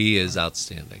podcast. He is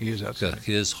outstanding. He is outstanding.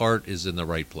 His heart is in the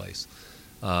right place.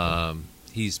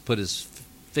 He's put his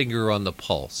finger on the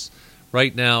pulse.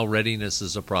 Right now, readiness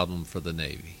is a problem for the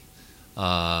Navy.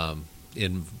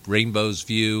 in Rainbow's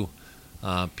view,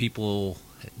 people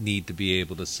need to be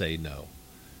able to say no.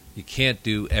 You can't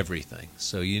do everything,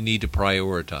 so you need to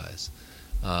prioritize.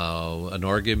 An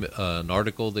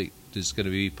article that is going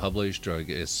to be published, or I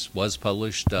guess was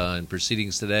published in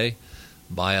Proceedings today,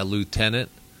 by a lieutenant,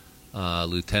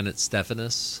 Lieutenant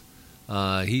Stephanus.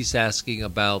 He's asking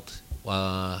about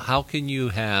how can you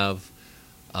have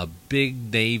a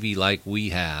big Navy like we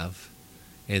have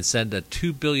and send a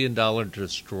 $2 billion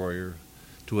destroyer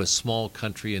to a small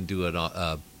country and do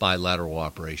a bilateral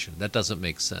operation. That doesn't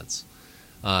make sense.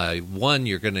 One,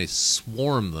 you're going to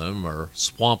swarm them or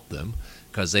swamp them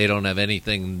because they don't have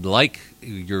anything like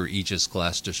your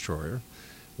Aegis-class destroyer.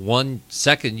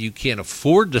 Second, you can't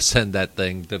afford to send that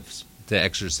thing to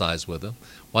exercise with them.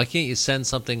 Why can't you send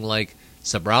something like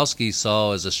Zabrowski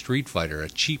saw as a street fighter, a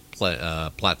cheap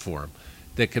platform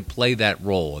that could play that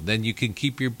role? And then you can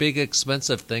keep your big,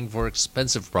 expensive thing for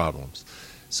expensive problems.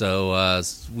 So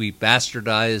we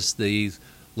bastardized the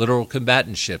littoral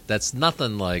combatant ship. That's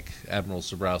nothing like Admiral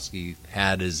Zabrowski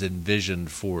had as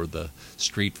envisioned for the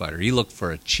street fighter. He looked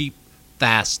for a cheap,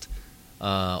 fast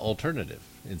alternative.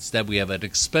 Instead, we have an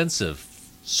expensive,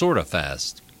 sort of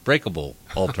fast, breakable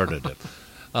alternative.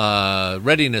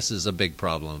 Readiness is a big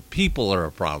problem. People are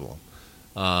a problem.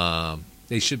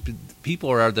 People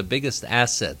are the biggest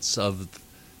assets of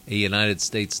a United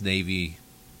States Navy,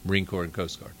 Marine Corps, and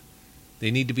Coast Guard.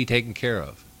 They need to be taken care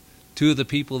of. Two of the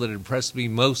people that impressed me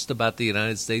most about the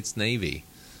United States Navy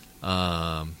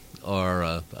are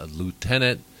a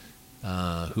lieutenant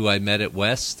who I met at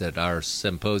West at our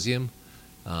symposium,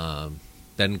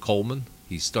 Ben Coleman.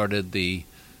 He started the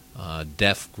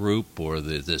DEF group, or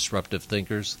the Disruptive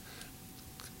Thinkers.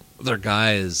 Other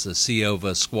guy is the CEO of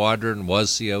a squadron, was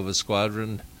CEO of a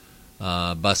squadron,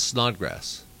 Bus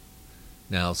Snodgrass.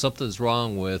 Now, something's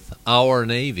wrong with our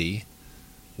Navy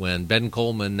when Ben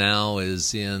Coleman now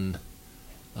is in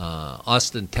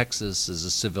Austin, Texas as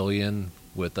a civilian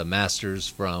with a master's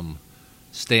from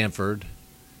Stanford,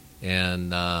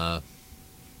 and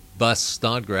Bus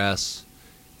Snodgrass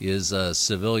is a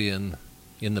civilian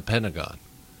in the Pentagon.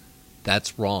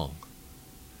 That's wrong,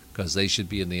 because they should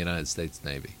be in the United States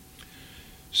Navy.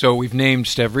 So we've named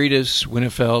Stavridis,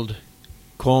 Winnefeld,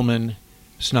 Coleman,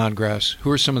 Snodgrass. Who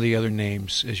are some of the other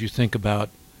names as you think about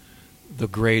the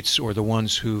greats, or the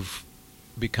ones who've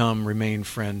remain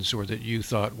friends, or that you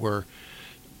thought were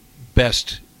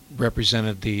best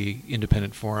represented the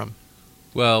independent forum?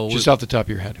 Well, just off the top of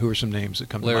your head, who are some names that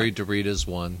come to mind? Larry DeRita's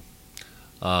one.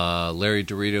 Larry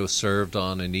DeRita served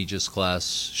on an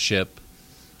Aegis-class ship.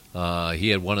 He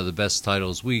had one of the best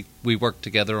titles. We worked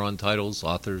together on titles,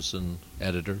 authors and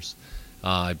editors.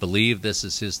 I believe this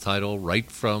is his title,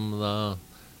 right from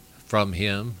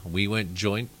him. We went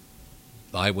joint.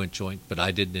 I went joint, but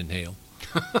I didn't inhale.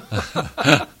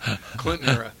 Clinton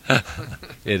era.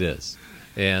 It is.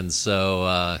 And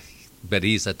so, but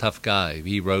he's a tough guy.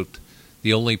 He wrote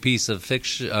the only piece of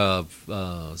fiction,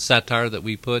 satire that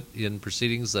we put in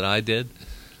Proceedings that I did.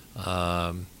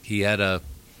 We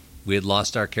had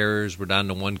lost our carriers. We're down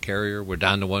to one carrier. We're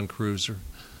down to one cruiser.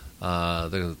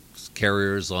 The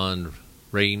carriers on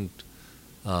Rain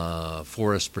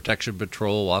Forest Protection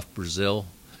Patrol off Brazil.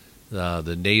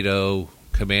 The NATO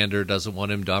commander doesn't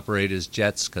want him to operate his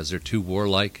jets because they're too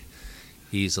warlike.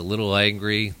 He's a little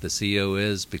angry, the CEO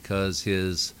is, because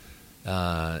his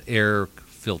air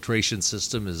filtration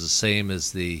system is the same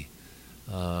as the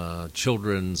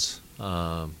children's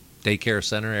daycare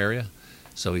center area,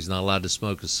 so he's not allowed to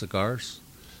smoke his cigars.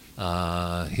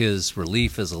 His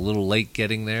relief is a little late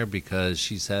getting there because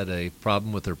she's had a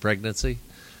problem with her pregnancy.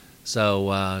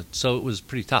 So it was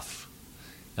pretty tough.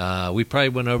 We probably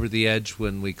went over the edge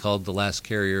when we called the last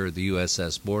carrier the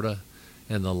USS Borda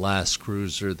and the last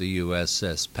cruiser the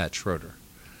USS Pat Schroeder.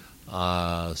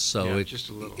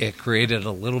 It created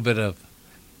a little bit of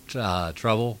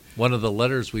trouble. One of the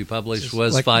letters we published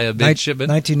was like via midshipman.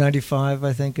 1995,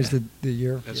 I think, is the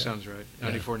year. That sounds right.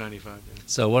 94, 95. Yeah.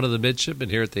 So one of the midshipmen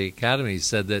here at the Academy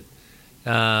said that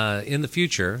in the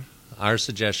future, our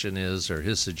suggestion is, or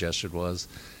his suggestion was,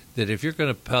 that if you're going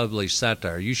to publish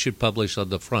satire, you should publish on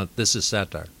the front, "This is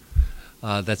satire."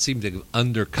 That seemed to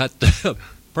undercut the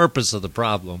purpose of the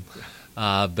problem,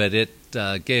 but it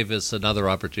gave us another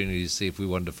opportunity to see if we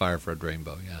wanted to fire Fred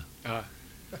Rainbow. Yeah.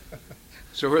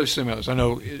 So who are some others? I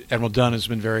know Admiral Dunn has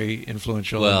been very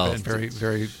influential and very,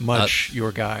 very much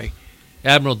your guy.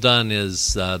 Admiral Dunn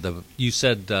is you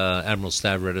said Admiral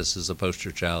Stavridis is a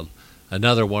poster child.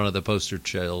 Another one of the poster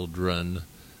children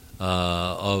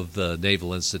of the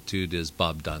Naval Institute is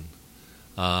Bob Dunn.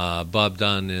 Bob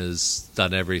Dunn has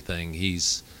done everything.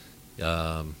 He's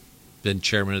been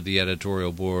chairman of the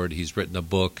editorial board. He's written a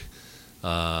book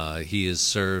He has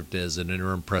served as an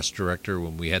interim press director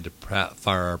when we had to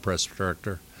fire our press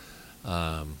director.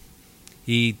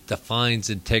 He defines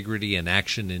integrity and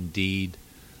action in deed.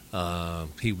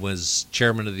 He was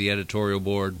chairman of the editorial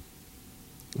board.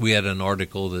 We had an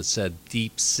article that said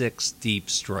Deep Six, Deep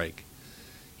Strike.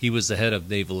 He was the head of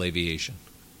naval aviation.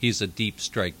 He's a deep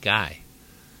strike guy.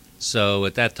 So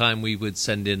at that time, we would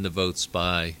send in the votes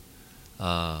by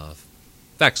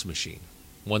fax machine.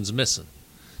 One's missing.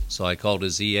 So I called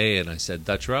his EA and I said,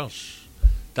 Dutch Roush,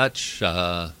 Dutch,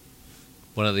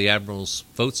 one of the admiral's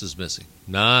votes is missing.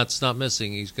 Nah, it's not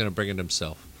missing. He's going to bring it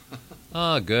himself.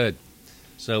 Oh, good.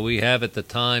 So we have at the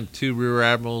time 2 rear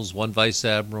admirals, 1 vice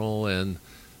admiral, and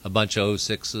a bunch of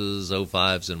 06s,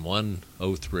 05s, and 1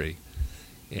 03.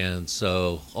 And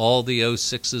so all the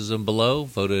 06s and below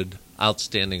voted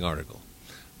outstanding article,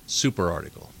 super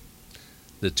article.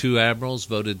 The 2 admirals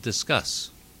voted discuss.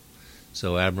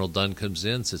 So Admiral Dunn comes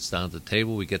in, sits down at the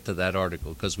table. We get to that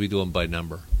article because we do them by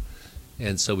number.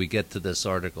 And so we get to this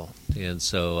article. And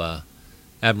so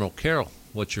Admiral Carroll,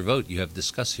 what's your vote? You have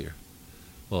discuss here.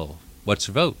 Well, what's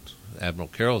your vote? Admiral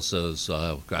Carroll says,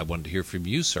 I wanted to hear from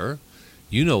you, sir.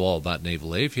 You know all about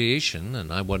naval aviation,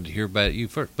 and I wanted to hear about you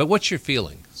first. But what's your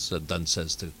feeling? So Dunn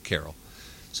says to Carroll.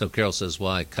 So Carroll says,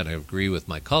 well, I kind of agree with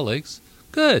my colleagues.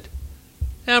 Good.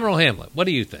 Admiral Hamlet, what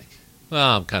do you think?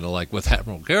 Well, I'm kind of like with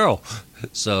Admiral Carroll.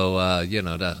 So,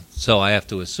 so I have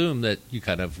to assume that you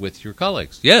kind of with your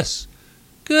colleagues. Yes.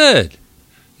 Good.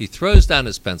 He throws down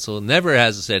his pencil, never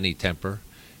has any temper,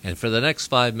 and for the next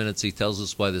 5 minutes he tells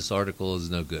us why this article is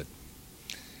no good.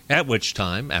 At which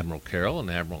time, Admiral Carroll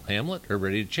and Admiral Hamlet are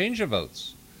ready to change their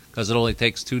votes, because it only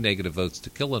takes 2 negative votes to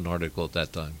kill an article at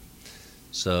that time.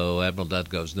 So Admiral Dunn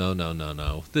goes,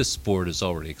 no. This board has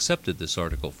already accepted this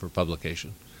article for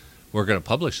publication. We're going to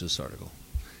publish this article.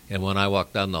 And when I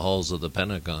walk down the halls of the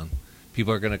Pentagon,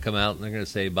 people are going to come out and they're going to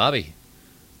say, Bobby,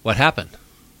 what happened?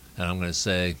 And I'm going to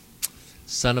say,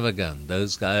 son of a gun,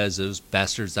 those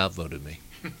bastards outvoted me.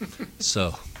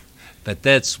 So, but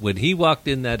that's when he walked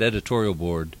in that editorial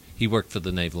board, he worked for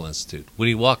the Naval Institute. When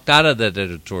he walked out of that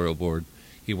editorial board,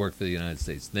 he worked for the United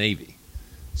States Navy.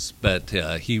 But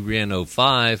he ran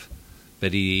 05,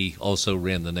 but he also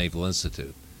ran the Naval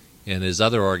Institute. And his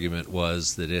other argument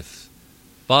was that if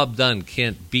Bob Dunn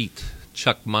can't beat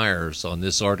Chuck Myers on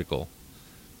this argument,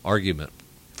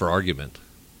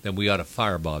 then we ought to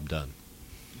fire Bob Dunn.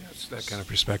 Yes, that kind of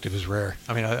perspective is rare.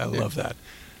 I mean, I love that.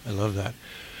 I love that.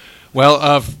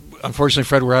 Well, unfortunately,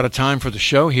 Fred, we're out of time for the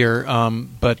show here,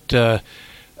 but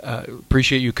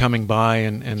appreciate you coming by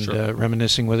and sure.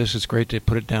 Reminiscing with us. It's great to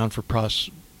put it down for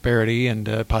posterity,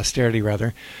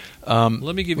 rather.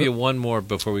 Let me give you one more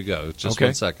before we go. Just okay.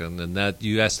 1 second. And that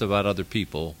you asked about other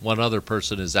people. One other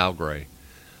person is Al Gray.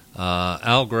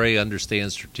 Al Gray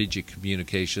understands strategic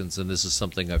communications, and this is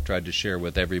something I've tried to share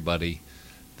with everybody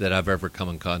that I've ever come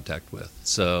in contact with.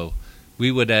 So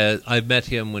I met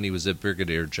him when he was a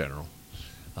brigadier general.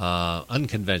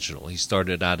 Unconventional. He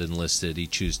started out enlisted. He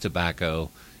chews tobacco,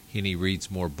 and he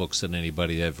reads more books than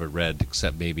anybody ever read,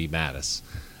 except maybe Mattis.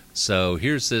 So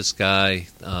here's this guy,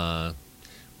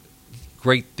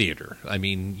 great theater. I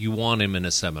mean, you want him in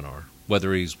a seminar,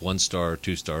 whether he's 1 star,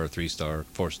 2 star, 3 star,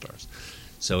 4 stars.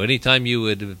 So anytime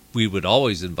we would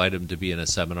always invite him to be in a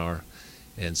seminar.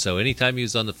 And so anytime he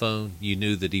was on the phone, you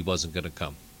knew that he wasn't going to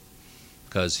come.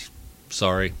 Because,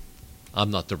 sorry,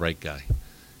 I'm not the right guy.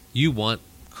 You want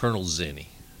Colonel Zinni.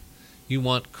 You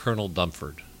want Colonel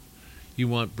Dumford. You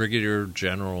want Brigadier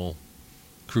General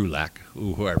Krulak,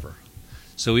 whoever.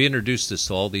 So he introduced us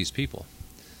to all these people.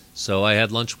 So I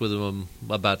had lunch with him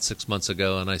about 6 months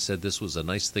ago, and I said, this was a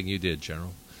nice thing you did,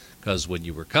 General, because when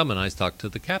you were coming, I talked to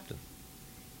the captain.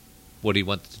 What do you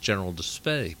want the general to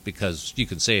say? Because you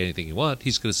can say anything you want.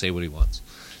 He's going to say what he wants.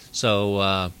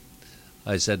 So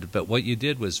I said, but what you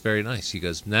did was very nice. He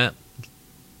goes, nah,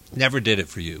 never did it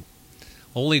for you.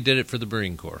 Only did it for the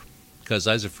Marine Corps, because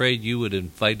I was afraid you would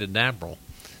invite an admiral.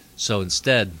 So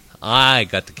instead, I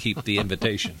got to keep the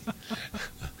invitation.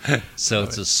 So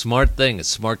it's a smart thing. It's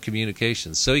smart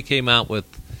communication. So he came out with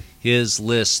his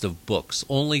list of books.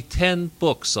 Only 10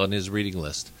 books on his reading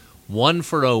list. 1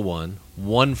 for 01,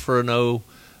 1 for an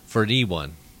E1,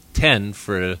 10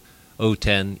 for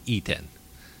 010, E10.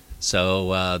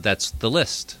 So that's the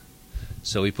list.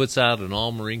 So he puts out an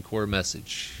all Marine Corps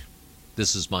message.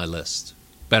 This is my list.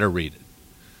 Better read it.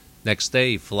 Next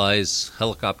day, he flies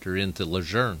helicopter into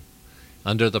Lejeune.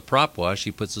 Under the prop wash,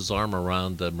 he puts his arm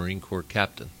around the Marine Corps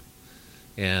captain.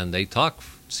 And they talk,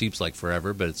 seems like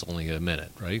forever, but it's only a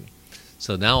minute, right?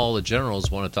 So now all the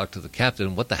generals want to talk to the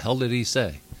captain. What the hell did he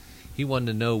say? He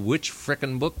wanted to know which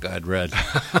frickin' book I'd read.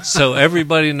 So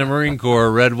everybody in the Marine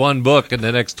Corps read one book in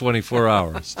the next 24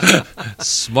 hours.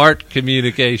 Smart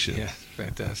communication. Yeah,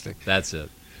 fantastic. That's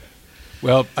it.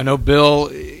 Well, I know Bill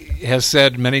has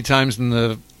said many times in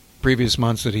the previous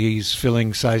months that he's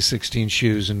filling size 16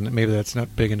 shoes, and maybe that's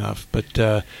not big enough.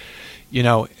 But,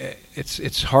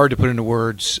 it's hard to put into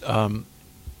words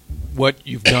what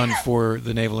you've done for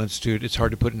the Naval Institute. It's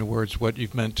hard to put into words what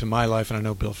you've meant to my life, and I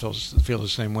know Bill feels the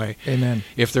same way. Amen.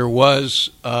 If there was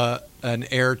an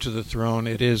heir to the throne,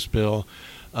 it is Bill.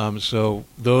 So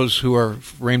those who are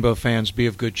Rainbow fans, be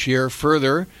of good cheer.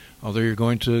 Further, although you're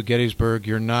going to Gettysburg,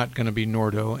 you're not going to be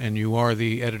Nordo, and you are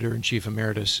the editor-in-chief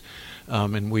emeritus.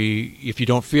 And if you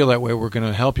don't feel that way, we're going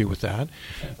to help you with that.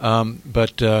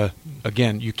 But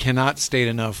again, you cannot state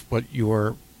enough what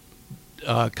your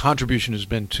contribution has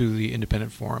been to the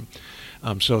Independent Forum.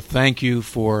 So thank you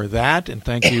for that, and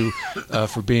thank you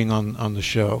for being on the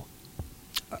show.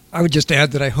 I would just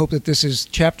add that I hope that this is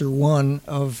chapter 1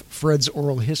 of Fred's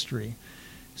oral history.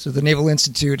 So the Naval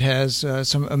Institute has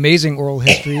some amazing oral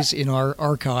histories in our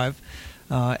archive,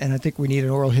 and I think we need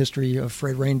an oral history of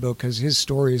Fred Rainbow, because his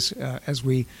stories, as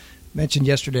we mentioned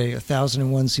yesterday,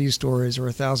 1001 Sea Stories, or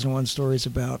 1001 stories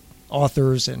about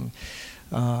authors and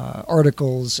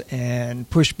articles and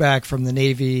pushback from the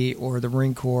Navy or the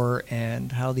Marine Corps,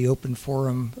 and how the open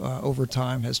forum over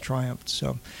time has triumphed.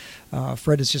 So,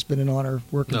 Fred, it's just been an honor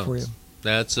working for you.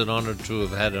 That's an honor to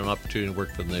have had an opportunity to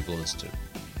work for the Naval Institute.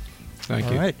 Thank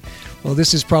you. All right. Well,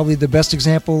 this is probably the best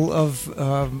example of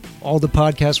all the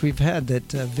podcasts we've had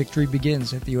that victory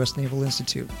begins at the U.S. Naval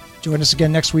Institute. Join us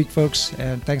again next week, folks,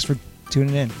 and thanks for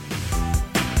tuning in.